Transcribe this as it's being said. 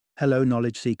Hello,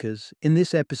 knowledge seekers. In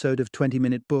this episode of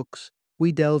 20-Minute Books,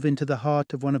 we delve into the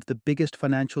heart of one of the biggest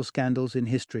financial scandals in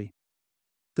history.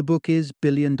 The book is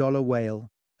Billion Dollar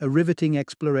Whale, a riveting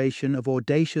exploration of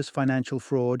audacious financial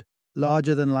fraud,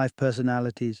 larger-than-life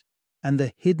personalities, and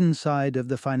the hidden side of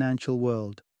the financial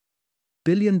world.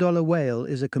 Billion Dollar Whale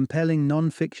is a compelling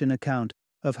non-fiction account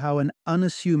of how an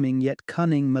unassuming yet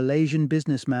cunning Malaysian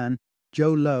businessman,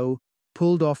 Joe Low,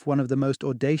 pulled off one of the most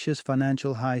audacious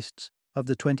financial heists of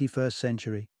the 21st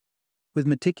century. With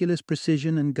meticulous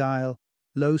precision and guile,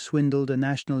 Low swindled a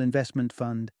national investment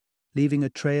fund, leaving a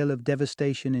trail of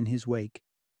devastation in his wake.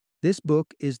 This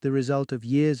book is the result of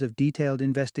years of detailed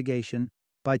investigation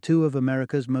by two of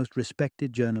America's most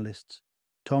respected journalists,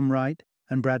 Tom Wright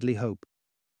and Bradley Hope.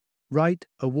 Wright,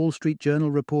 a Wall Street Journal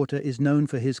reporter, is known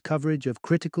for his coverage of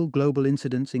critical global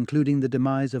incidents including the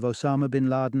demise of Osama bin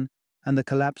Laden and the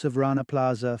collapse of Rana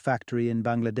Plaza factory in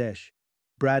Bangladesh.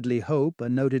 Bradley Hope, a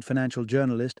noted financial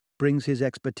journalist, brings his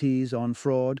expertise on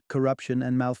fraud, corruption,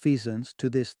 and malfeasance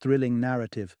to this thrilling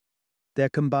narrative. Their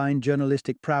combined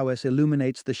journalistic prowess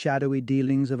illuminates the shadowy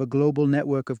dealings of a global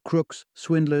network of crooks,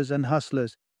 swindlers, and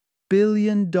hustlers.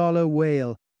 Billion Dollar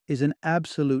Whale is an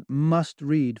absolute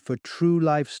must-read for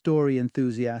true-life story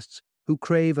enthusiasts who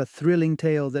crave a thrilling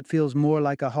tale that feels more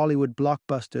like a Hollywood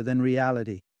blockbuster than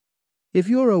reality. If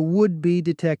you're a would-be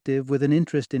detective with an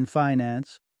interest in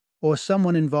finance, or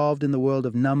someone involved in the world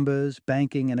of numbers,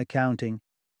 banking, and accounting,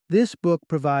 this book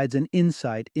provides an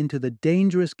insight into the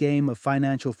dangerous game of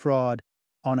financial fraud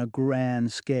on a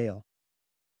grand scale.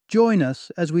 Join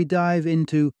us as we dive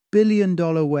into Billion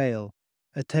Dollar Whale,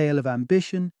 a tale of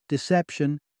ambition,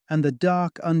 deception, and the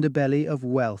dark underbelly of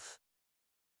wealth.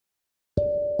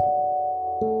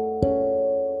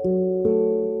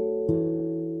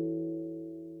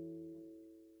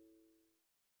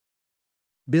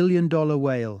 Billion Dollar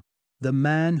Whale, the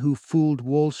man who fooled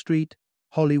Wall Street,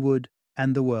 Hollywood,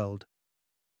 and the world.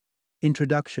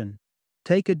 Introduction.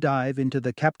 Take a dive into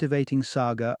the captivating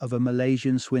saga of a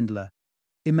Malaysian swindler.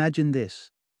 Imagine this: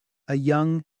 a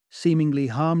young, seemingly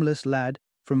harmless lad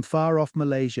from far-off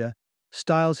Malaysia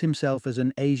styles himself as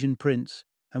an Asian prince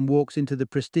and walks into the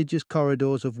prestigious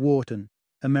corridors of Wharton,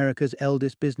 America's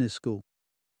eldest business school.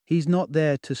 He's not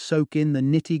there to soak in the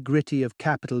nitty-gritty of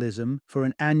capitalism for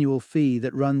an annual fee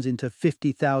that runs into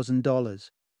 $50,000.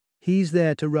 He's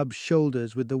there to rub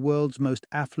shoulders with the world's most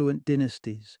affluent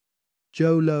dynasties.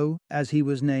 Joe Low, as he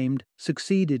was named,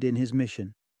 succeeded in his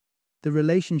mission. The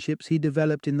relationships he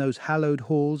developed in those hallowed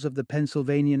halls of the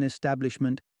Pennsylvanian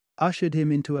establishment ushered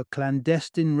him into a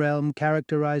clandestine realm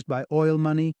characterized by oil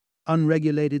money,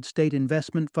 unregulated state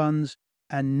investment funds,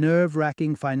 and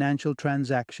nerve-wracking financial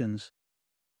transactions.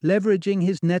 Leveraging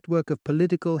his network of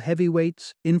political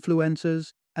heavyweights, influencers,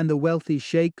 and the wealthy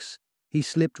sheikhs, he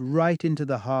slipped right into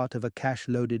the heart of a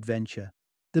cash-loaded venture.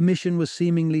 The mission was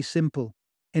seemingly simple: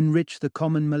 enrich the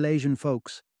common Malaysian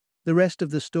folks. The rest of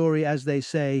the story, as they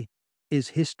say,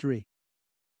 is history.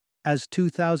 As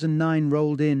 2009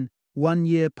 rolled in, 1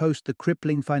 year post the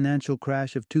crippling financial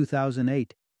crash of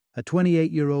 2008, a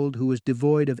 28-year-old who was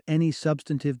devoid of any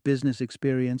substantive business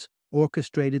experience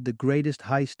orchestrated the greatest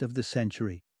heist of the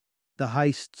century. The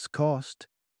heist's cost?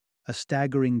 A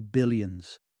staggering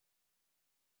billions.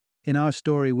 In our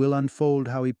story, we'll unfold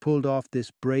how he pulled off this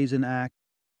brazen act,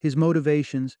 his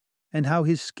motivations, and how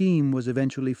his scheme was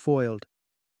eventually foiled.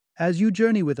 As you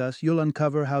journey with us, you'll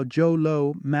uncover how Joe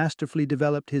Low masterfully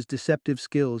developed his deceptive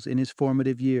skills in his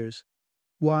formative years,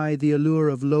 why the allure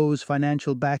of Low's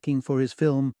financial backing for his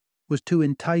film was too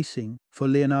enticing for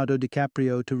Leonardo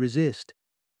DiCaprio to resist,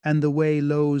 and the way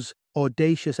Low's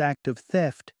audacious act of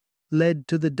theft led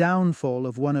to the downfall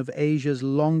of one of Asia's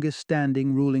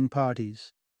longest-standing ruling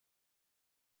parties.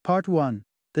 Part 1.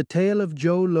 The tale of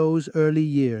Joe Low's early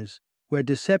years, where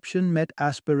deception met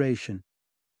aspiration.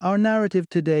 Our narrative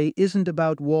today isn't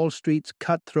about Wall Street's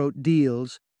cutthroat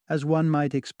deals, as one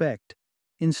might expect.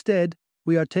 Instead,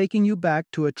 we are taking you back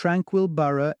to a tranquil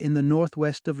borough in the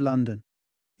northwest of London.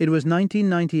 It was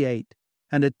 1998,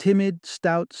 and a timid,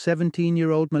 stout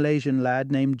 17-year-old Malaysian lad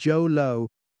named Joe Low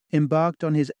embarked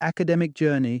on his academic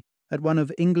journey at one of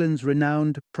England's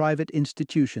renowned private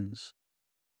institutions.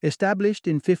 Established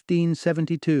in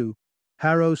 1572,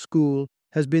 Harrow School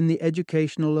has been the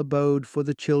educational abode for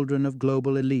the children of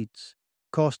global elites,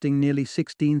 costing nearly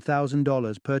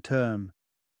 $16,000 per term.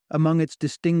 Among its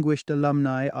distinguished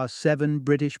alumni are 7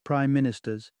 British prime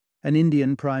ministers, an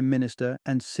Indian prime minister,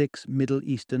 and 6 Middle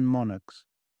Eastern monarchs.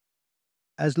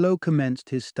 As Low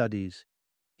commenced his studies,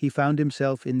 he found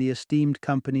himself in the esteemed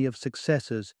company of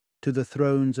successors to the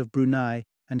thrones of Brunei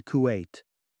and Kuwait.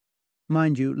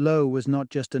 Mind you, Low was not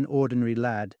just an ordinary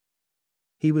lad.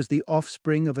 He was the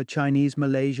offspring of a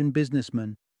Chinese-Malaysian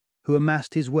businessman who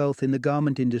amassed his wealth in the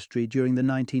garment industry during the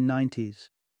 1990s.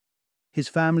 His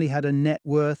family had a net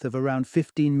worth of around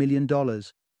 $15 million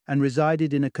and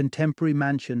resided in a contemporary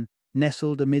mansion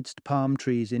nestled amidst palm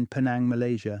trees in Penang,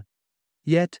 Malaysia.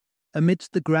 Yet,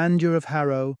 amidst the grandeur of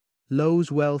Harrow,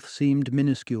 Loh's wealth seemed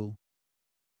minuscule.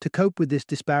 To cope with this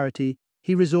disparity,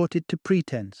 he resorted to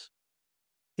pretense.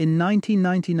 In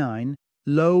 1999,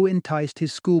 Loh enticed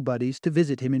his school buddies to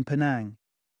visit him in Penang.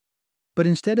 But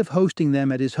instead of hosting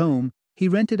them at his home, he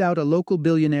rented out a local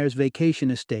billionaire's vacation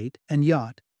estate and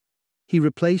yacht. He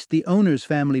replaced the owner's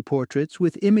family portraits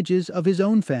with images of his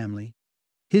own family.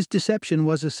 His deception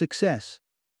was a success.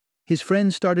 His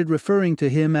friends started referring to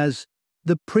him as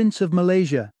the Prince of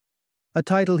Malaysia, a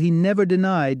title he never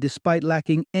denied despite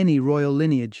lacking any royal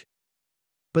lineage.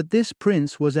 But this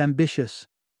prince was ambitious.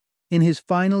 In his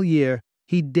final year,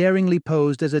 he daringly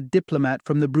posed as a diplomat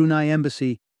from the Brunei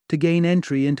embassy to gain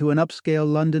entry into an upscale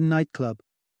London nightclub.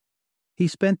 He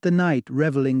spent the night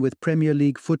reveling with Premier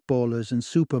League footballers and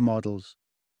supermodels.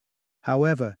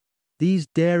 However, these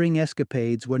daring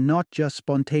escapades were not just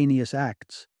spontaneous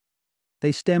acts.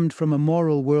 They stemmed from a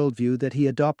moral worldview that he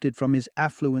adopted from his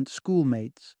affluent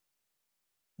schoolmates.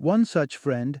 One such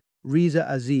friend, Riza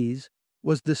Aziz,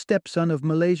 was the stepson of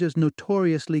Malaysia's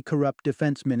notoriously corrupt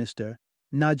defense minister,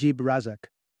 Najib Razak.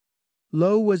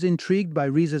 Loh was intrigued by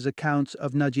Riza's accounts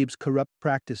of Najib's corrupt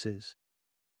practices.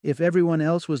 If everyone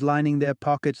else was lining their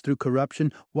pockets through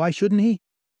corruption, why shouldn't he?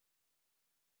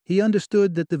 He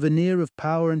understood that the veneer of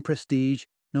power and prestige,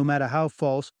 no matter how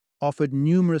false, offered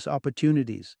numerous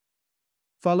opportunities.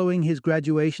 Following his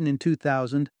graduation in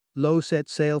 2000, Loh set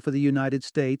sail for the United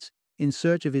States in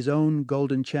search of his own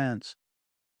golden chance.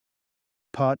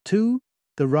 Part 2.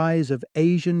 The Rise of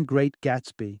Asian Great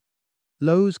Gatsby.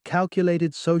 Loh's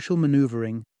calculated social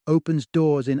maneuvering opens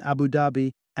doors in Abu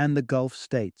Dhabi and the Gulf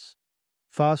states.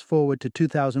 Fast forward to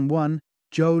 2001,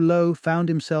 Joe Loh found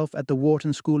himself at the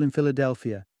Wharton School in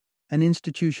Philadelphia, an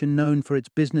institution known for its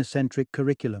business-centric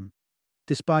curriculum.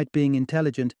 Despite being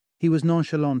intelligent, he was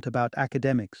nonchalant about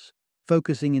academics,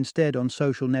 focusing instead on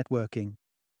social networking.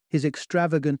 His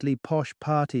extravagantly posh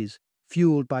parties,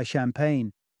 fueled by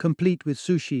champagne, complete with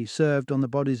sushi served on the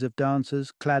bodies of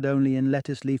dancers clad only in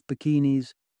lettuce leaf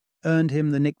bikinis, earned him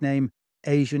the nickname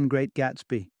Asian Great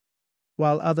Gatsby.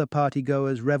 While other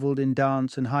partygoers reveled in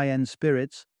dance and high-end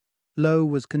spirits, Loh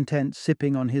was content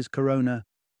sipping on his Corona,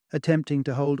 attempting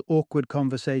to hold awkward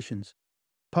conversations.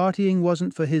 Partying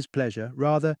wasn't for his pleasure,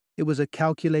 rather it was a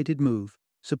calculated move,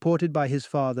 supported by his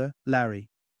father, Larry.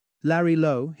 Larry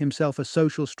Loh, himself a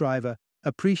social striver,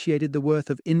 appreciated the worth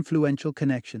of influential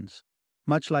connections.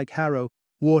 Much like Harrow,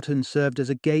 Wharton served as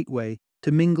a gateway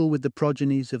to mingle with the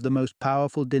progenies of the most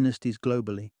powerful dynasties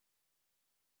globally.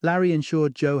 Larry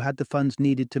ensured Joe had the funds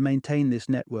needed to maintain this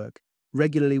network,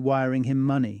 regularly wiring him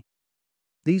money.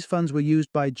 These funds were used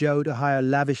by Joe to hire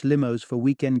lavish limos for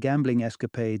weekend gambling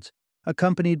escapades,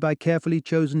 accompanied by carefully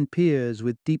chosen peers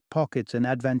with deep pockets and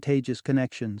advantageous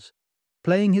connections.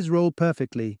 Playing his role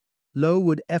perfectly, Loh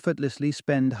would effortlessly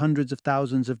spend hundreds of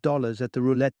thousands of dollars at the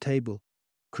roulette table,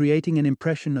 creating an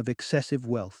impression of excessive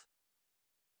wealth.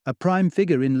 A prime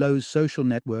figure in Loh's social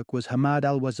network was Hamad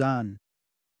al-Wazan,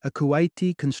 a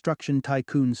Kuwaiti construction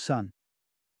tycoon's son.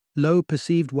 Loh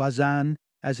perceived Wazan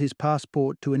as his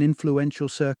passport to an influential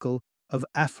circle of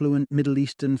affluent Middle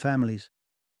Eastern families.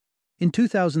 In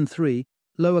 2003,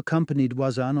 Loh accompanied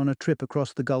Wazan on a trip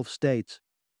across the Gulf states.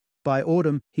 By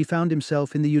autumn, he found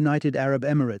himself in the United Arab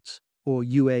Emirates, or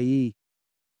UAE.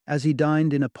 As he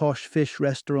dined in a posh fish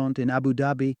restaurant in Abu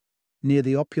Dhabi, near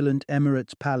the opulent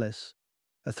Emirates Palace,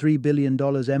 a $3 billion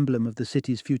emblem of the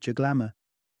city's future glamour,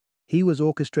 he was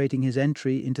orchestrating his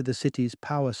entry into the city's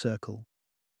power circle.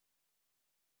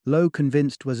 Loh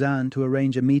convinced Wazan to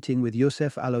arrange a meeting with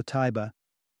Youssef Al-Otaiba,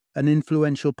 an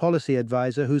influential policy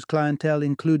advisor whose clientele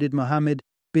included Mohammed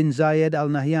bin Zayed Al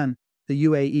Nahyan, the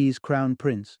UAE's crown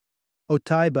prince.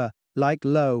 Otaiba, like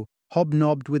Loh,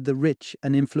 hobnobbed with the rich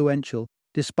and influential,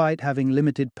 despite having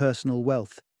limited personal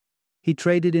wealth. He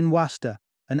traded in wasta,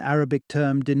 an Arabic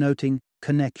term denoting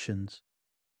connections.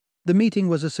 The meeting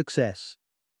was a success.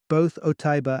 Both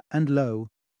Otaiba and Loh,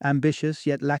 ambitious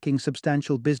yet lacking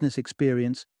substantial business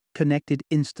experience, connected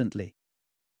instantly.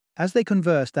 As they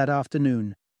conversed that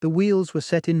afternoon, the wheels were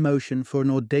set in motion for an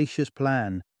audacious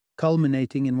plan,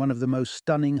 culminating in one of the most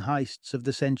stunning heists of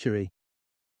the century.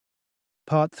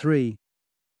 Part 3.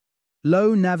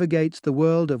 Loh navigates the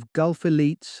world of Gulf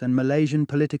elites and Malaysian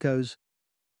politicos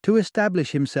to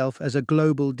establish himself as a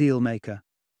global deal-maker.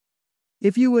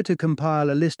 If you were to compile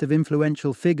a list of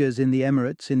influential figures in the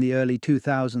Emirates in the early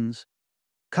 2000s,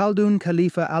 Khaldun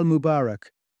Khalifa Al Mubarak,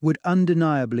 would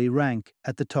undeniably rank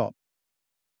at the top.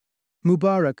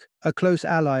 Mubarak, a close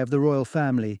ally of the royal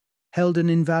family, held an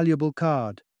invaluable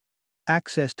card: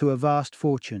 access to a vast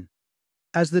fortune.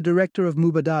 As the director of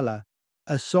Mubadala,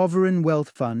 a sovereign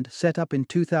wealth fund set up in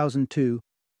 2002,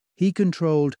 he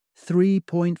controlled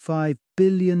 $3.5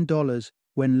 billion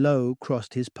when Low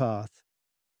crossed his path.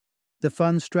 The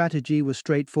fund's strategy was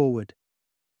straightforward: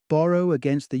 borrow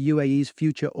against the UAE's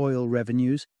future oil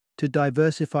revenues to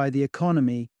diversify the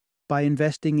economy by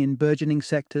investing in burgeoning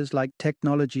sectors like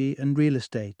technology and real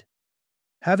estate.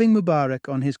 Having Mubarak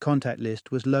on his contact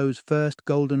list was Low's first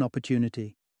golden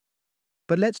opportunity.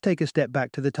 But let's take a step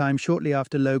back to the time shortly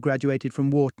after Low graduated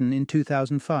from Wharton in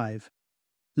 2005.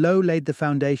 Low laid the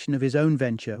foundation of his own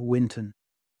venture, Winton.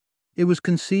 It was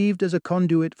conceived as a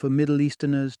conduit for Middle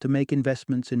Easterners to make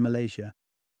investments in Malaysia.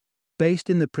 Based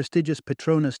in the prestigious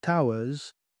Petronas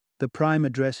Towers, the prime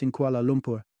address in Kuala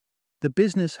Lumpur, the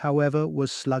business, however,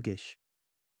 was sluggish.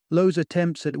 Low's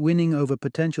attempts at winning over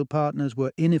potential partners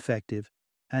were ineffective,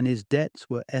 and his debts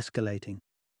were escalating.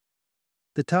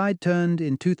 The tide turned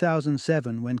in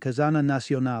 2007 when Khazanah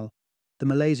Nasional, the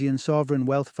Malaysian sovereign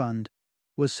wealth fund,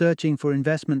 was searching for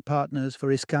investment partners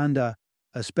for Iskandar,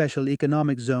 a special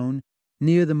economic zone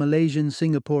near the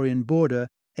Malaysian-Singaporean border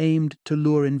aimed to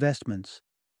lure investments.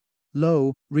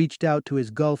 Low reached out to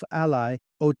his Gulf ally,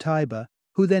 Otaiba,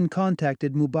 who then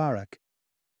contacted Mubarak.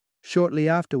 Shortly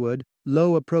afterward,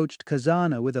 Low approached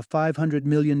Khazanah with a $500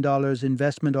 million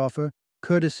investment offer,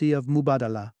 courtesy of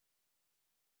Mubadala.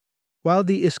 While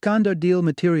the Iskandar deal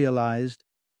materialized,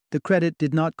 the credit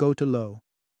did not go to Low.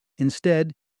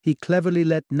 Instead, he cleverly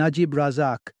let Najib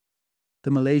Razak,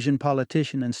 the Malaysian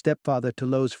politician and stepfather to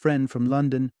Low's friend from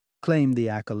London, claim the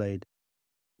accolade.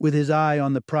 With his eye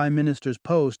on the Prime Minister's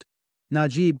post,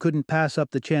 Najib couldn't pass up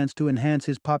the chance to enhance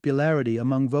his popularity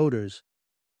among voters.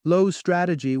 Low's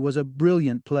strategy was a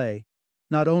brilliant play.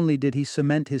 Not only did he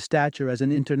cement his stature as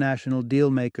an international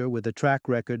dealmaker with a track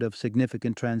record of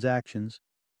significant transactions,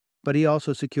 but he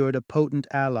also secured a potent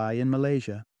ally in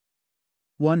Malaysia.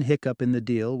 One hiccup in the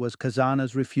deal was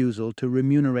Khazanah's refusal to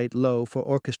remunerate Low for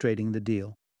orchestrating the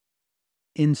deal.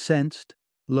 Incensed,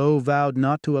 Low vowed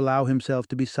not to allow himself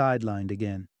to be sidelined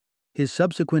again. His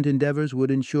subsequent endeavors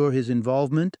would ensure his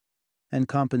involvement and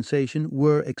compensation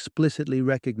were explicitly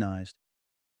recognized.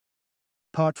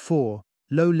 Part 4.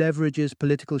 Low leverages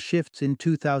political shifts in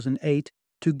 2008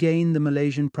 to gain the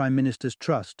Malaysian Prime Minister's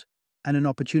trust, and an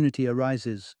opportunity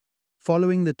arises.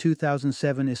 Following the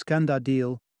 2007 Iskandar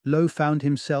deal, Low found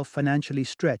himself financially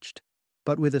stretched,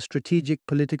 but with a strategic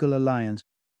political alliance,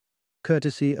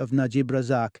 courtesy of Najib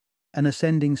Razak, an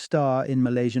ascending star in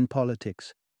Malaysian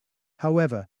politics.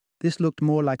 However, this looked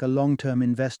more like a long-term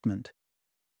investment.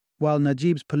 While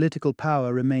Najib's political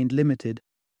power remained limited,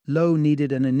 Low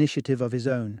needed an initiative of his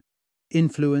own.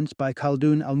 Influenced by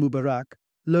Khaldun al-Mubarak,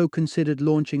 Low considered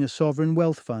launching a sovereign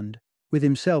wealth fund, with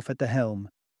himself at the helm.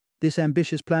 This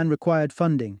ambitious plan required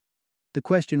funding. The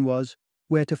question was,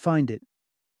 where to find it?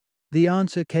 The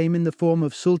answer came in the form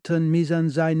of Sultan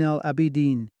Mizan Zainal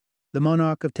Abidin, the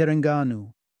monarch of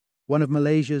Terengganu, one of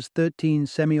Malaysia's 13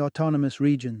 semi-autonomous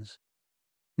regions.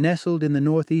 Nestled in the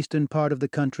northeastern part of the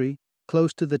country,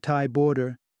 close to the Thai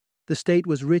border, the state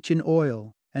was rich in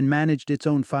oil and managed its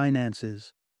own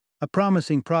finances. A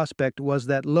promising prospect was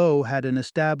that Low had an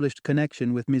established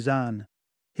connection with Mizan.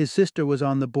 His sister was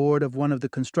on the board of one of the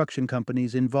construction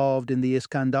companies involved in the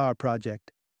Iskandar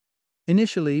project.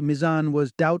 Initially, Mizan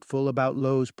was doubtful about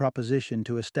Low's proposition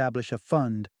to establish a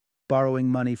fund, borrowing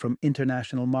money from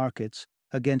international markets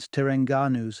against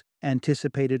Terengganu's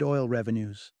anticipated oil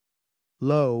revenues.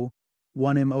 Low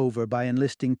won him over by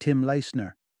enlisting Tim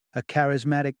Leissner, a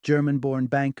charismatic German-born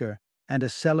banker and a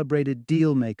celebrated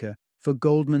deal-maker for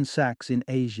Goldman Sachs in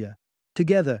Asia.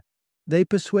 Together, they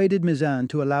persuaded Mizan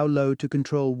to allow Low to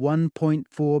control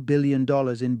 $1.4 billion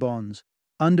in bonds,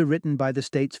 underwritten by the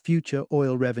state's future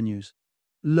oil revenues.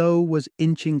 Low was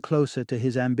inching closer to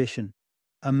his ambition,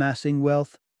 amassing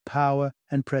wealth, power,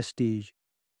 and prestige.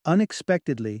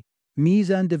 Unexpectedly,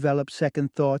 Mizan developed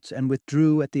second thoughts and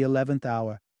withdrew at the 11th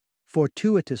hour.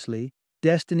 Fortuitously,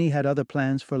 destiny had other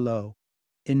plans for Low.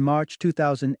 In March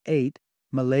 2008,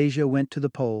 Malaysia went to the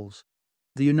polls.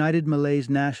 The United Malays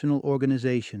National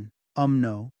Organization,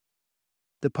 UMNO,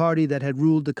 the party that had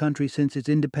ruled the country since its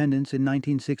independence in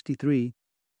 1963,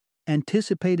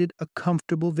 anticipated a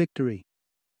comfortable victory.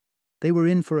 They were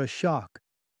in for a shock.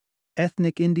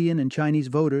 Ethnic Indian and Chinese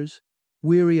voters,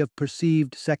 weary of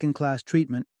perceived second-class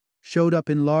treatment, showed up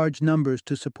in large numbers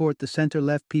to support the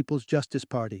center-left People's Justice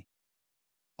Party.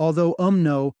 Although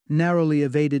UMNO narrowly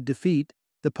evaded defeat,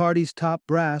 the party's top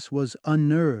brass was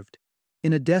unnerved.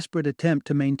 In a desperate attempt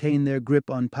to maintain their grip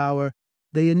on power,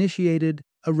 they initiated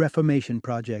a reformation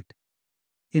project.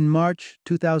 In March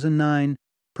 2009,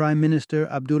 Prime Minister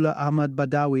Abdullah Ahmad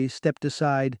Badawi stepped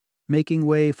aside, making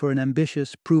way for an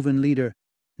ambitious, proven leader,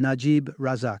 Najib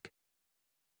Razak.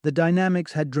 The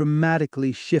dynamics had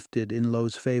dramatically shifted in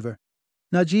Low's favor.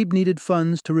 Najib needed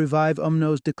funds to revive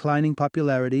UMNO's declining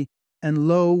popularity, and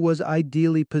Low was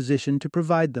ideally positioned to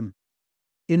provide them.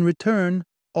 In return,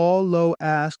 all Low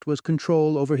asked was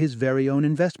control over his very own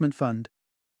investment fund.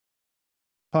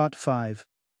 Part 5.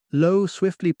 Low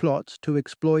swiftly plots to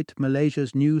exploit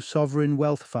Malaysia's new sovereign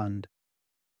wealth fund.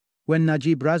 When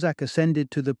Najib Razak ascended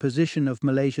to the position of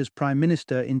Malaysia's Prime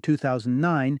Minister in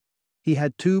 2009, he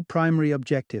had two primary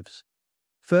objectives.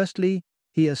 Firstly,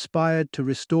 he aspired to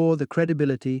restore the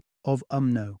credibility of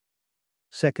UMNO.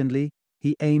 Secondly,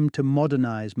 he aimed to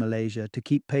modernize Malaysia to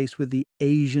keep pace with the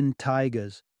Asian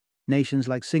tigers, nations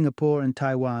like Singapore and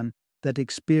Taiwan that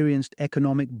experienced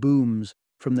economic booms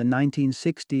from the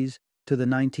 1960s to the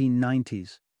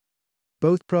 1990s.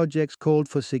 Both projects called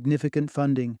for significant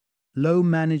funding. Low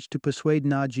managed to persuade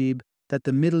Najib that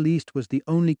the Middle East was the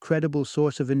only credible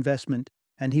source of investment,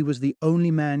 and he was the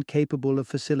only man capable of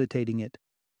facilitating it.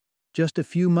 Just a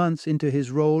few months into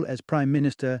his role as Prime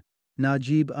Minister,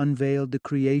 Najib unveiled the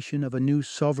creation of a new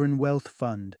sovereign wealth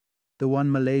fund, the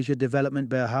One Malaysia Development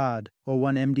Berhad, or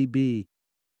 1MDB,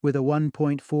 with a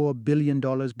 $1.4 billion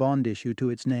bond issue to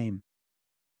its name.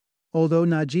 Although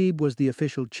Najib was the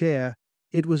official chair,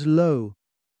 it was Low,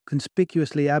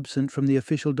 conspicuously absent from the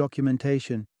official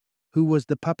documentation, who was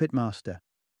the puppet master.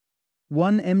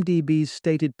 1MDB's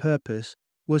stated purpose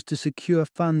was to secure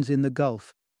funds in the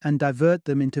Gulf and divert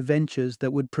them into ventures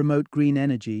that would promote green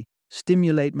energy,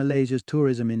 stimulate Malaysia's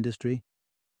tourism industry,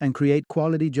 and create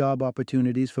quality job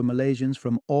opportunities for Malaysians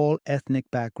from all ethnic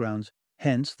backgrounds,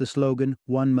 hence the slogan,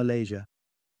 One Malaysia.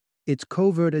 Its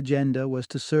covert agenda was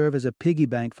to serve as a piggy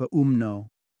bank for UMNO,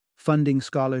 funding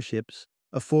scholarships,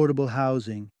 affordable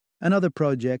housing, and other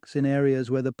projects in areas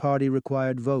where the party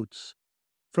required votes.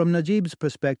 From Najib's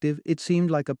perspective, it seemed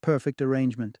like a perfect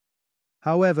arrangement.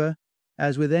 However,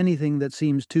 as with anything that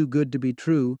seems too good to be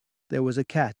true, there was a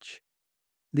catch.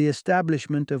 The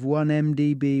establishment of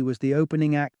 1MDB was the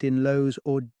opening act in Low's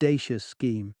audacious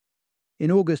scheme. In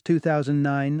August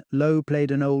 2009, Low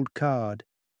played an old card.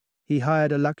 He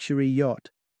hired a luxury yacht,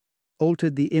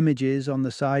 altered the images on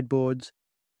the sideboards,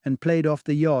 and played off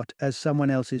the yacht as someone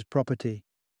else's property.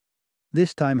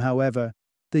 This time, however,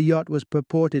 the yacht was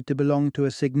purported to belong to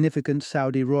a significant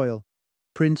Saudi royal,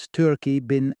 Prince Turki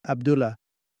bin Abdullah.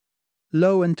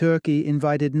 Low and Turki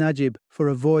invited Najib for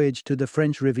a voyage to the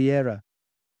French Riviera.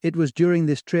 It was during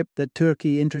this trip that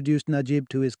Turki introduced Najib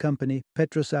to his company,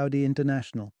 PetroSaudi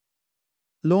International.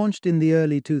 Launched in the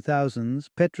early 2000s,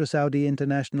 PetroSaudi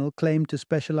International claimed to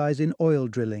specialize in oil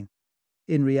drilling.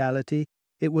 In reality,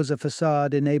 it was a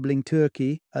facade enabling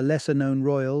Turki, a lesser-known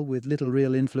royal with little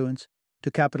real influence, to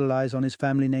capitalize on his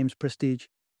family name's prestige.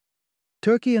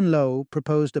 Turki and Low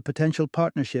proposed a potential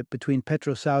partnership between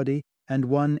PetroSaudi and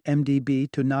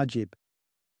 1MDB to Najib.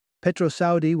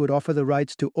 PetroSaudi would offer the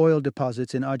rights to oil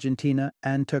deposits in Argentina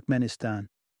and Turkmenistan,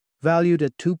 valued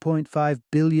at $2.5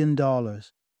 billion,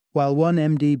 while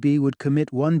 1MDB would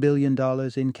commit $1 billion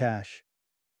in cash.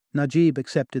 Najib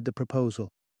accepted the proposal.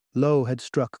 Low had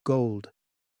struck gold.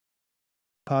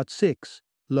 Part 6.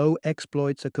 Low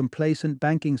exploits a complacent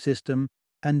banking system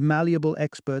and malleable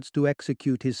experts to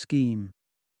execute his scheme.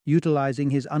 Utilizing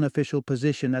his unofficial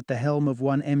position at the helm of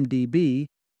 1MDB,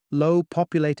 Low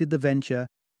populated the venture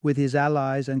with his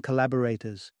allies and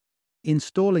collaborators.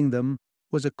 Installing them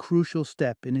was a crucial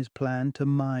step in his plan to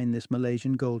mine this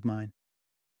Malaysian gold mine.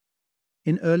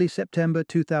 In early September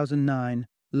 2009,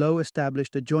 Low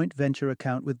established a joint venture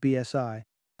account with BSI,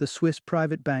 the Swiss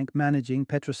private bank managing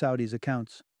PetroSaudi's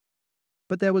accounts.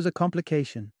 But there was a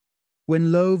complication.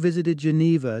 When Low visited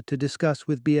Geneva to discuss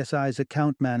with BSI's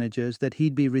account managers that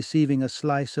he'd be receiving a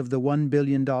slice of the $1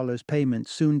 billion payment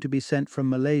soon to be sent from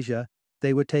Malaysia,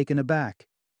 they were taken aback.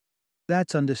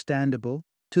 That's understandable.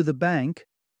 To the bank,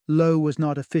 Low was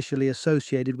not officially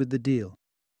associated with the deal.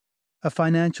 A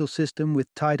financial system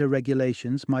with tighter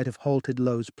regulations might have halted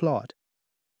Low's plot.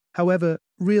 However,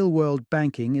 real-world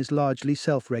banking is largely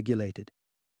self-regulated.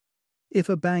 If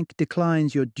a bank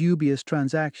declines your dubious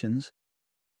transactions,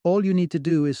 all you need to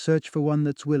do is search for one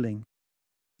that's willing.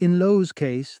 In Low's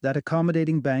case, that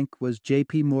accommodating bank was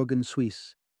JP Morgan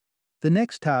Suisse. The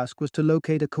next task was to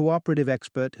locate a cooperative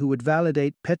expert who would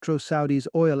validate PetroSaudi's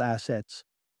oil assets.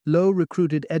 Low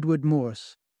recruited Edward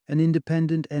Morse, an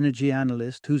independent energy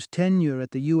analyst whose tenure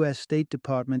at the U.S. State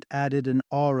Department added an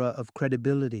aura of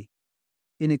credibility.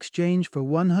 In exchange for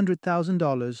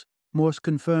 $100,000, Morse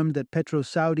confirmed that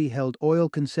PetroSaudi held oil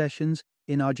concessions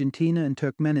in Argentina and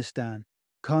Turkmenistan,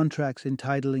 contracts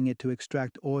entitling it to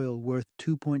extract oil worth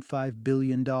 $2.5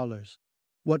 billion.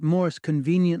 What Morse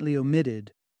conveniently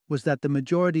omitted was that the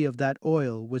majority of that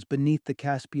oil was beneath the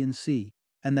Caspian Sea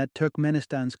and that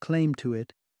Turkmenistan's claim to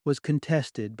it was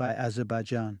contested by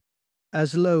Azerbaijan.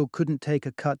 As Lowe couldn't take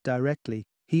a cut directly,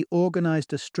 he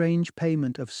organized a strange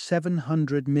payment of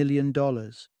 $700 million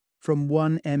from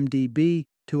one MDB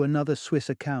to another Swiss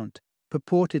account,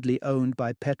 purportedly owned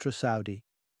by PetroSaudi.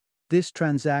 This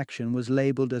transaction was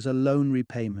labeled as a loan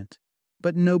repayment,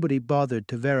 but nobody bothered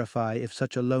to verify if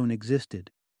such a loan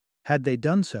existed. Had they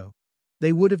done so,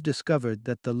 they would have discovered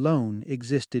that the loan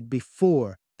existed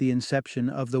before the inception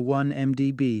of the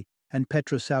 1MDB and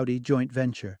PetroSaudi joint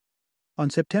venture. On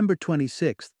September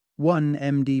 26th,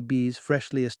 1MDB's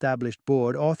freshly established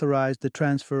board authorized the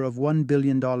transfer of $1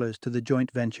 billion to the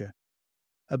joint venture.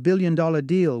 A billion-dollar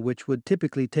deal, which would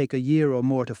typically take a year or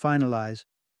more to finalize,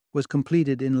 was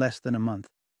completed in less than a month.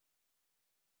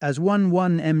 As one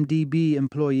 1MDB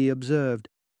employee observed,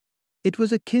 it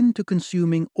was akin to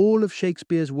consuming all of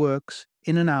Shakespeare's works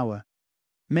in an hour.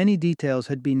 Many details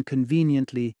had been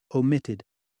conveniently omitted.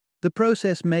 The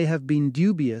process may have been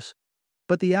dubious,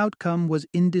 but the outcome was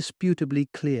indisputably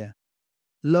clear.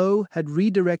 Lowe had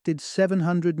redirected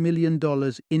 $700 million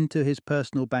into his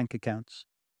personal bank accounts.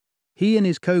 He and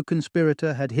his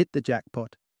co-conspirator had hit the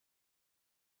jackpot.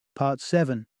 Part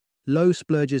 7. Lowe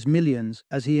splurges millions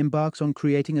as he embarks on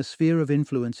creating a sphere of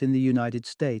influence in the United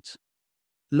States.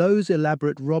 Lowe's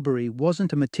elaborate robbery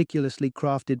wasn't a meticulously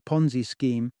crafted Ponzi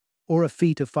scheme or a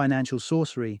feat of financial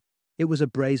sorcery. It was a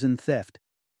brazen theft.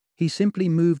 He simply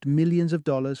moved millions of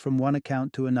dollars from one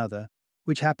account to another,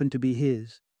 which happened to be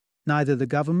his. Neither the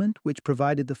government, which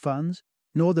provided the funds,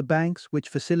 nor the banks, which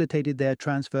facilitated their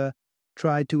transfer,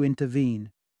 tried to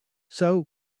intervene. So,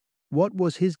 what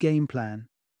was his game plan?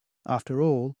 After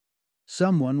all,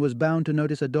 someone was bound to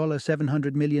notice a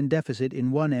 $700 million deficit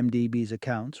in 1MDB's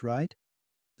accounts, right?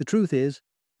 The truth is,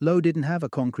 Lowe didn't have a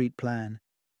concrete plan.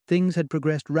 Things had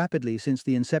progressed rapidly since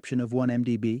the inception of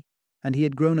 1MDB, and he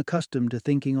had grown accustomed to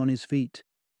thinking on his feet.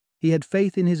 He had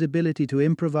faith in his ability to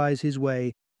improvise his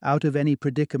way out of any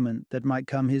predicament that might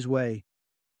come his way.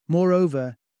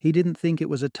 Moreover, he didn't think it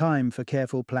was a time for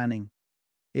careful planning.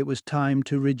 It was time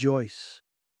to rejoice.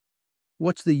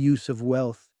 What's the use of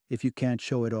wealth if you can't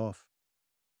show it off?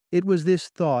 It was this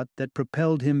thought that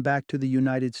propelled him back to the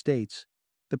United States,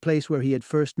 the place where he had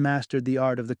first mastered the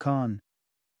art of the con.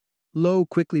 Lowe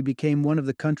quickly became one of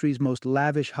the country's most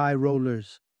lavish high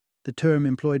rollers, the term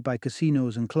employed by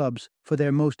casinos and clubs for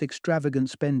their most extravagant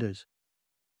spenders.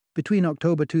 Between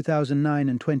October 2009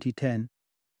 and 2010,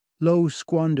 Lowe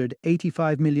squandered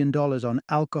 $85 million on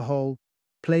alcohol,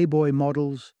 Playboy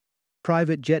models,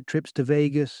 private jet trips to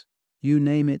Vegas, you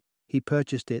name it, he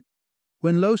purchased it.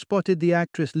 When Lowe spotted the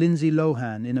actress Lindsay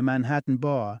Lohan in a Manhattan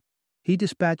bar, he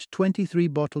dispatched 23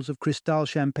 bottles of Cristal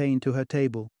champagne to her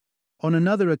table. On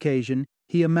another occasion,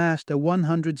 he amassed a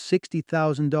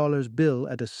 $160,000 bill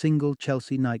at a single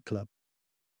Chelsea nightclub.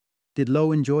 Did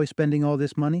Lowe enjoy spending all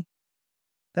this money?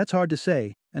 That's hard to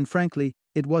say, and frankly,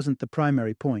 it wasn't the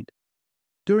primary point.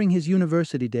 During his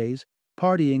university days,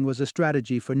 partying was a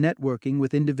strategy for networking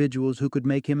with individuals who could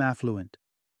make him affluent.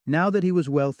 Now that he was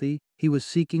wealthy, he was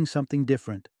seeking something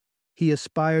different. He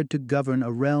aspired to govern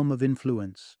a realm of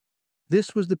influence.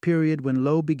 This was the period when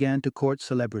Lowe began to court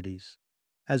celebrities.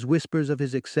 As whispers of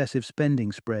his excessive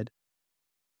spending spread,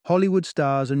 Hollywood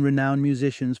stars and renowned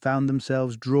musicians found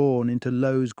themselves drawn into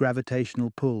Lowe's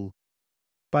gravitational pull.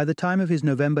 By the time of his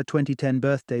November 2010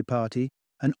 birthday party,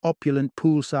 an opulent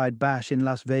poolside bash in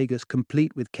Las Vegas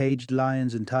complete with caged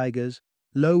lions and tigers,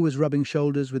 Lowe was rubbing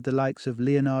shoulders with the likes of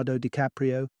Leonardo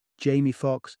DiCaprio, Jamie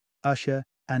Foxx, Usher,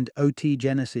 and O.T.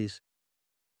 Genesis.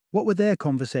 What were their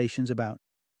conversations about?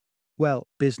 Well,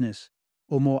 business,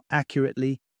 or more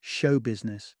accurately, show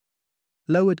business.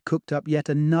 Lowe had cooked up yet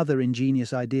another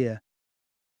ingenious idea.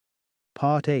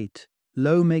 Part 8.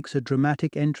 Lowe makes a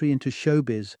dramatic entry into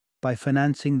showbiz by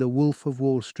financing the Wolf of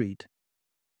Wall Street.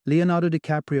 Leonardo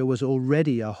DiCaprio was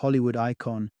already a Hollywood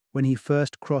icon when he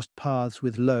first crossed paths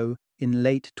with Lowe in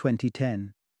late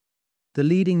 2010. The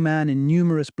leading man in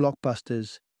numerous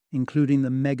blockbusters, including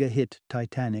the mega-hit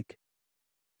Titanic.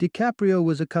 DiCaprio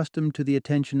was accustomed to the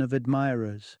attention of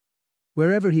admirers.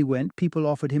 Wherever he went, people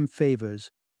offered him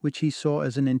favors, which he saw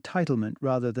as an entitlement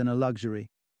rather than a luxury.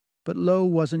 But Lowe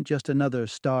wasn't just another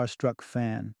star-struck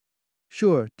fan.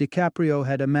 Sure, DiCaprio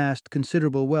had amassed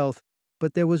considerable wealth,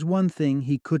 but there was one thing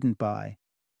he couldn't buy: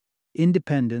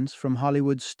 independence from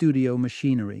Hollywood's studio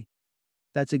machinery.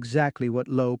 That's exactly what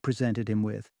Lowe presented him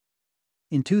with.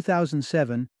 In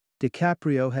 2007,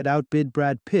 DiCaprio had outbid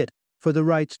Brad Pitt for the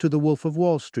rights to The Wolf of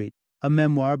Wall Street, a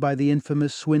memoir by the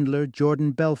infamous swindler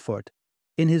Jordan Belfort.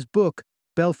 In his book,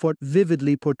 Belfort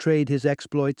vividly portrayed his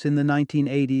exploits in the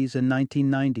 1980s and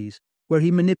 1990s, where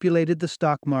he manipulated the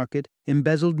stock market,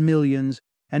 embezzled millions,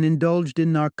 and indulged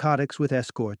in narcotics with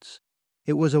escorts.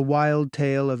 It was a wild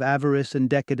tale of avarice and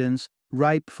decadence,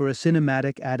 ripe for a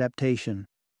cinematic adaptation.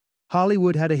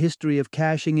 Hollywood had a history of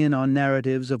cashing in on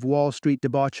narratives of Wall Street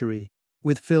debauchery,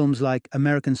 with films like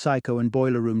American Psycho and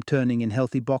Boiler Room turning in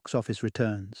healthy box office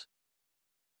returns.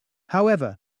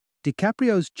 However,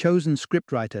 DiCaprio's chosen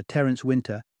scriptwriter, Terence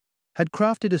Winter, had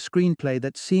crafted a screenplay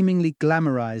that seemingly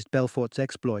glamorized Belfort's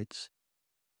exploits.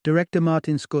 Director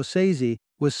Martin Scorsese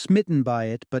was smitten by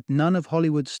it, but none of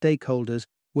Hollywood's stakeholders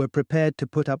were prepared to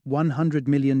put up $100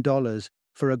 million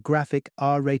for a graphic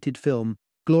R-rated film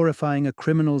glorifying a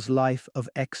criminal's life of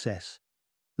excess.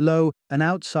 Lowe, an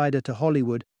outsider to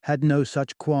Hollywood, had no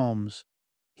such qualms.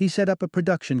 He set up a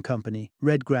production company,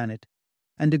 Red Granite,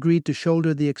 and agreed to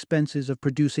shoulder the expenses of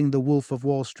producing The Wolf of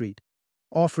Wall Street,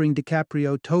 offering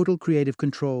DiCaprio total creative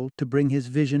control to bring his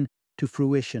vision to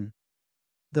fruition.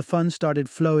 The funds started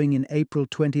flowing in April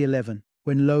 2011,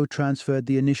 when Lowe transferred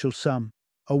the initial sum,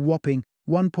 a whopping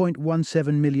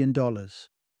 $1.17 million.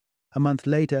 A month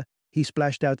later, he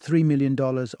splashed out $3 million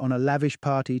on a lavish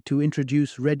party to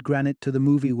introduce Red Granite to the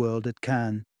movie world at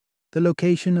Cannes, the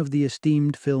location of the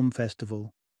esteemed film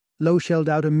festival. Lowe shelled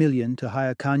out $1 million to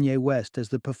hire Kanye West as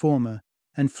the performer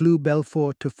and flew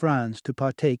Belfort to France to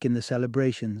partake in the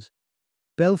celebrations.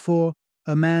 Belfort,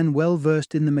 a man well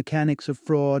versed in the mechanics of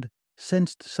fraud,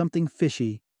 sensed something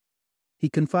fishy. He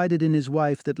confided in his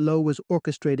wife that Lowe was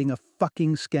orchestrating a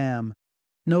fucking scam.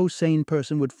 No sane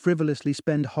person would frivolously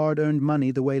spend hard-earned money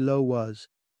the way Lowe was.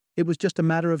 It was just a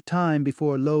matter of time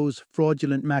before Lowe's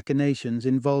fraudulent machinations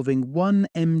involving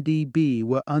 1MDB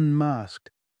were unmasked.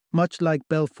 Much like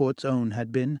Belfort's own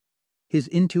had been, his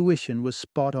intuition was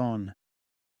spot on.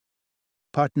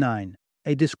 Part 9.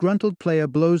 A disgruntled player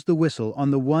blows the whistle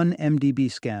on the 1MDB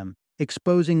scam,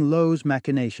 exposing Lowe's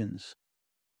machinations.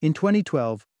 In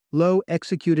 2012, Lowe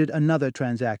executed another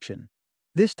transaction.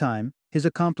 This time, his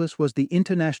accomplice was the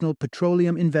International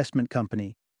Petroleum Investment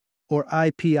Company, or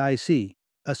IPIC,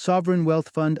 a sovereign wealth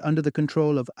fund under the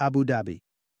control of Abu Dhabi.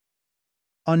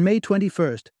 On May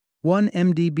 21st,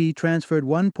 1MDB transferred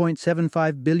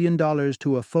 $1.75 billion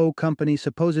to a faux company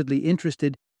supposedly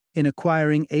interested in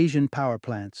acquiring Asian power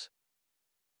plants.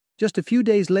 Just a few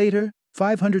days later,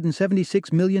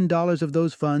 $576 million of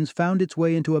those funds found its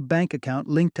way into a bank account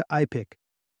linked to IPIC.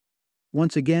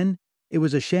 Once again, it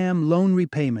was a sham loan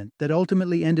repayment that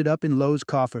ultimately ended up in Lowe's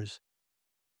coffers.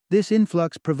 This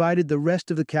influx provided the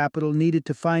rest of the capital needed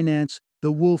to finance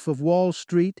The Wolf of Wall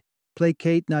Street,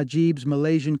 placate Najib's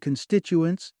Malaysian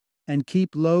constituents, and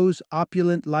keep Lowe's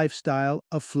opulent lifestyle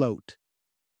afloat.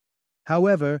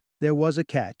 However, there was a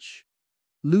catch.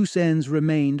 Loose ends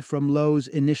remained from Lowe's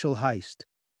initial heist.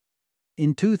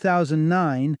 In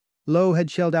 2009, Lowe had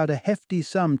shelled out a hefty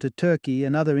sum to Turkey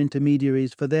and other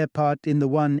intermediaries for their part in the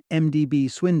 1MDB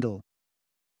swindle.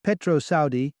 Petro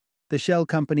Saudi, the shell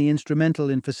company instrumental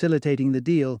in facilitating the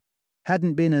deal,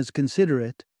 hadn't been as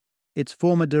considerate. Its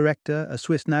former director, a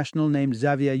Swiss national named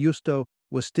Xavier Justo,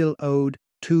 was still owed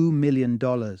 $2 million.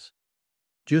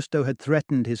 Justo had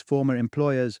threatened his former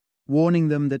employers, warning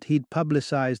them that he'd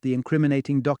publicize the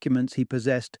incriminating documents he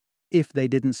possessed if they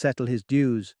didn't settle his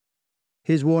dues.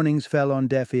 His warnings fell on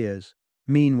deaf ears.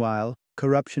 Meanwhile,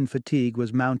 corruption fatigue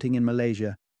was mounting in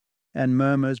Malaysia, and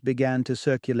murmurs began to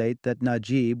circulate that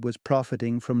Najib was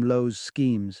profiting from Lowe's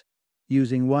schemes,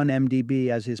 using 1MDB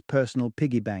as his personal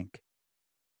piggy bank.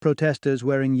 Protesters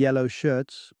wearing yellow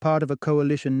shirts, part of a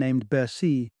coalition named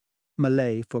Bersih,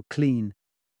 Malay for clean,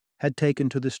 had taken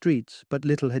to the streets, but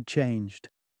little had changed.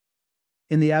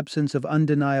 In the absence of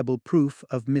undeniable proof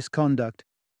of misconduct,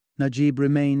 Najib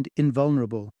remained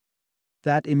invulnerable.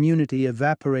 That immunity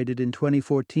evaporated in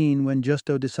 2014 when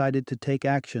Justo decided to take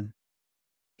action.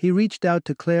 He reached out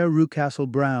to Claire Rucastle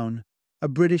Brown, a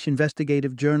British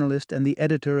investigative journalist and the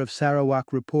editor of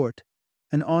Sarawak Report,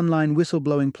 an online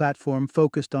whistleblowing platform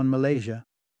focused on Malaysia.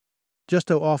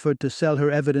 Justo offered to sell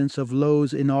her evidence of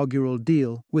Lowe's inaugural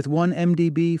deal with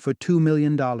 1MDB for $2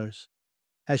 million.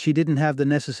 As she didn't have the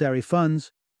necessary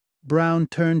funds, Brown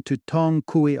turned to Tong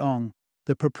Kui Ong,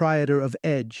 the proprietor of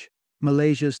Edge,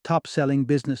 Malaysia's top-selling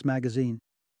business magazine.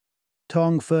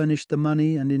 Tong furnished the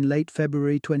money, and in late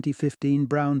February 2015,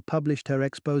 Brown published her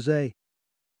exposé.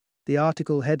 The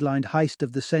article, headlined Heist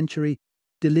of the Century,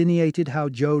 delineated how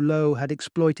Joe Lowe had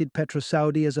exploited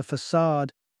PetroSaudi as a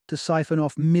facade to siphon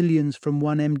off millions from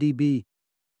 1MDB.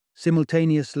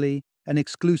 Simultaneously, an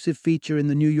exclusive feature in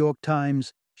the New York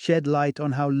Times shed light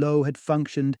on how Low had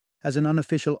functioned as an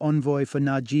unofficial envoy for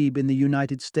Najib in the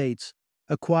United States,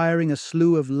 acquiring a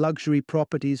slew of luxury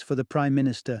properties for the Prime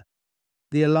Minister.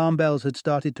 The alarm bells had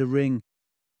started to ring.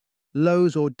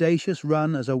 Low's audacious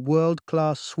run as a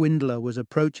world-class swindler was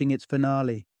approaching its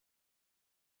finale.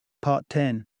 Part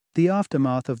 10. The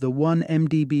aftermath of the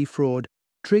 1MDB fraud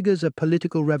triggers a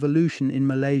political revolution in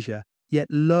Malaysia, yet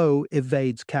Low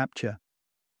evades capture.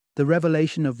 The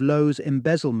revelation of Low's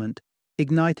embezzlement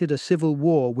ignited a civil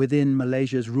war within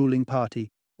Malaysia's ruling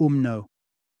party, UMNO.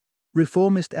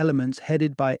 Reformist elements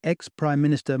headed by ex-Prime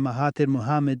Minister Mahathir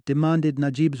Mohamad demanded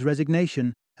Najib's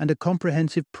resignation and a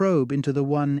comprehensive probe into the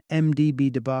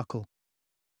 1MDB debacle.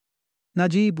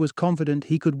 Najib was confident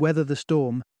he could weather the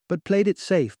storm, but played it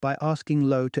safe by asking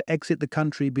Low to exit the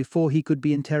country before he could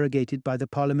be interrogated by the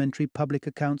Parliamentary Public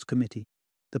Accounts Committee.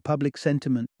 The public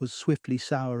sentiment was swiftly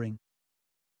souring.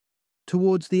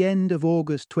 Towards the end of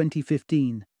August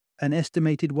 2015, an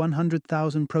estimated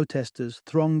 100,000 protesters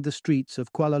thronged the streets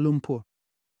of Kuala Lumpur.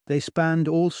 They spanned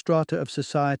all strata of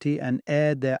society and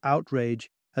aired their outrage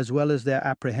as well as their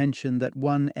apprehension that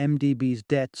 1MDB's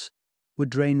debts would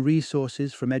drain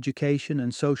resources from education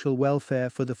and social welfare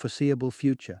for the foreseeable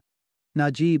future.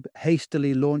 Najib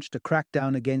hastily launched a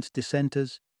crackdown against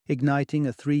dissenters, igniting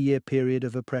a 3-year period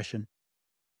of oppression.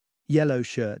 Yellow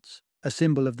shirts, a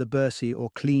symbol of the Bersih or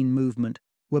clean movement,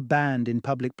 were banned in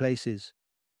public places.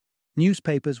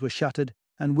 Newspapers were shuttered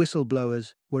and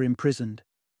whistleblowers were imprisoned.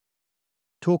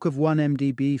 Talk of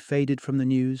 1MDB faded from the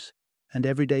news, and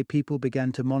everyday people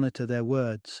began to monitor their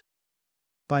words.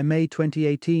 By May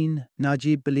 2018,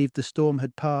 Najib believed the storm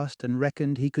had passed and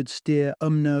reckoned he could steer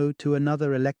UMNO to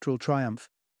another electoral triumph.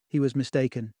 He was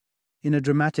mistaken. In a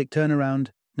dramatic turnaround,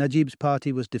 Najib's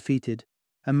party was defeated,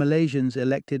 and Malaysians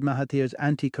elected Mahathir's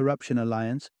anti-corruption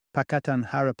alliance, Pakatan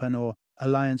Harapan or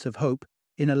Alliance of Hope,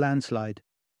 in a landslide.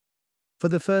 For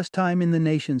the first time in the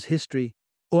nation's history,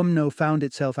 UMNO found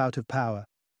itself out of power.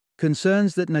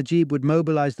 Concerns that Najib would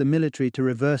mobilize the military to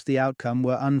reverse the outcome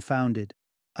were unfounded.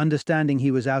 Understanding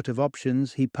he was out of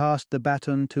options, he passed the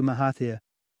baton to Mahathir.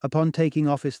 Upon taking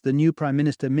office, the new Prime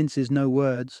Minister minces no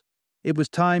words. It was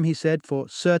time, he said, for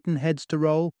certain heads to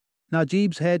roll.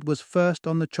 Najib's head was first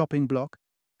on the chopping block.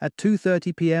 At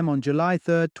 2:30 p.m. on July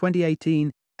 3,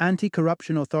 2018,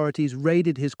 anti-corruption authorities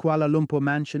raided his Kuala Lumpur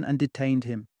mansion and detained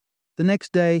him. The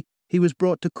next day, he was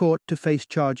brought to court to face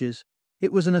charges.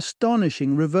 It was an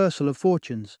astonishing reversal of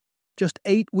fortunes. Just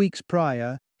 8 weeks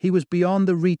prior, he was beyond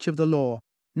the reach of the law.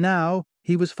 Now,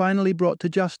 he was finally brought to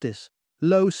justice.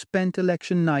 Low spent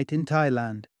election night in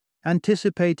Thailand.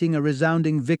 Anticipating a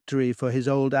resounding victory for his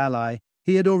old ally,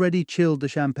 he had already chilled the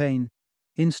champagne.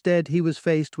 Instead, he was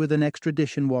faced with an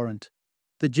extradition warrant.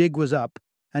 The jig was up,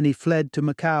 and he fled to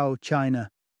Macau, China.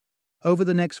 Over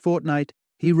the next fortnight,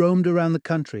 he roamed around the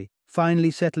country,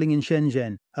 finally settling in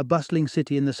Shenzhen, a bustling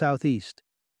city in the southeast.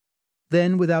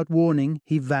 Then, without warning,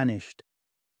 he vanished.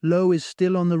 Low is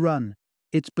still on the run.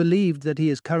 It's believed that he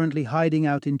is currently hiding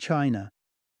out in China.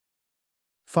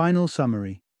 Final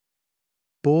summary.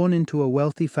 Born into a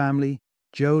wealthy family,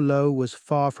 Joe Low was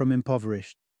far from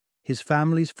impoverished. His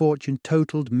family's fortune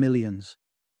totaled millions,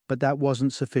 but that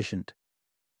wasn't sufficient.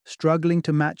 Struggling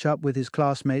to match up with his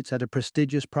classmates at a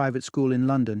prestigious private school in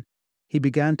London, he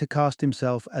began to cast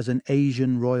himself as an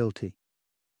Asian royalty.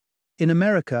 In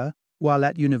America, while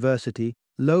at university,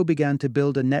 Low began to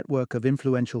build a network of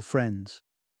influential friends.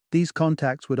 These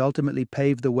contacts would ultimately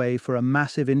pave the way for a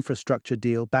massive infrastructure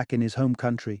deal back in his home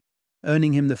country,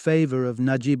 earning him the favor of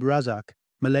Najib Razak,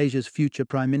 Malaysia's future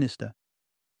prime minister.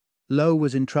 Low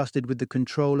was entrusted with the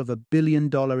control of a $1 billion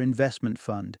investment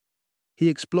fund. He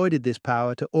exploited this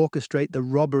power to orchestrate the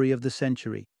robbery of the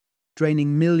century,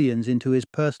 draining millions into his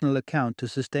personal account to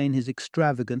sustain his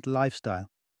extravagant lifestyle.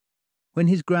 When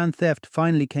his grand theft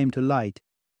finally came to light,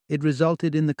 it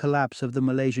resulted in the collapse of the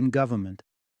Malaysian government.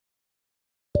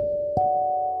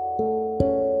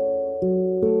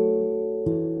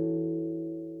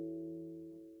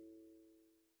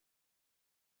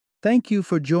 Thank you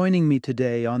for joining me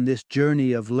today on this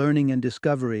journey of learning and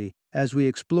discovery as we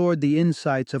explored the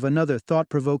insights of another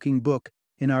thought-provoking book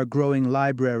in our growing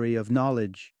library of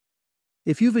knowledge.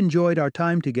 If you've enjoyed our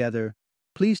time together,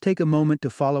 please take a moment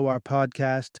to follow our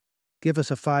podcast, give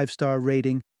us a 5-star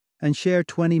rating, and share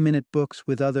 20-minute books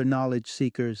with other knowledge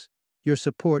seekers. Your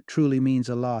support truly means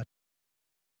a lot.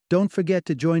 Don't forget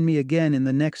to join me again in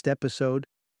the next episode,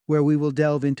 where we will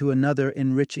delve into another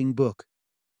enriching book.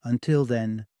 Until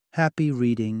then, happy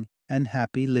reading and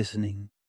happy listening.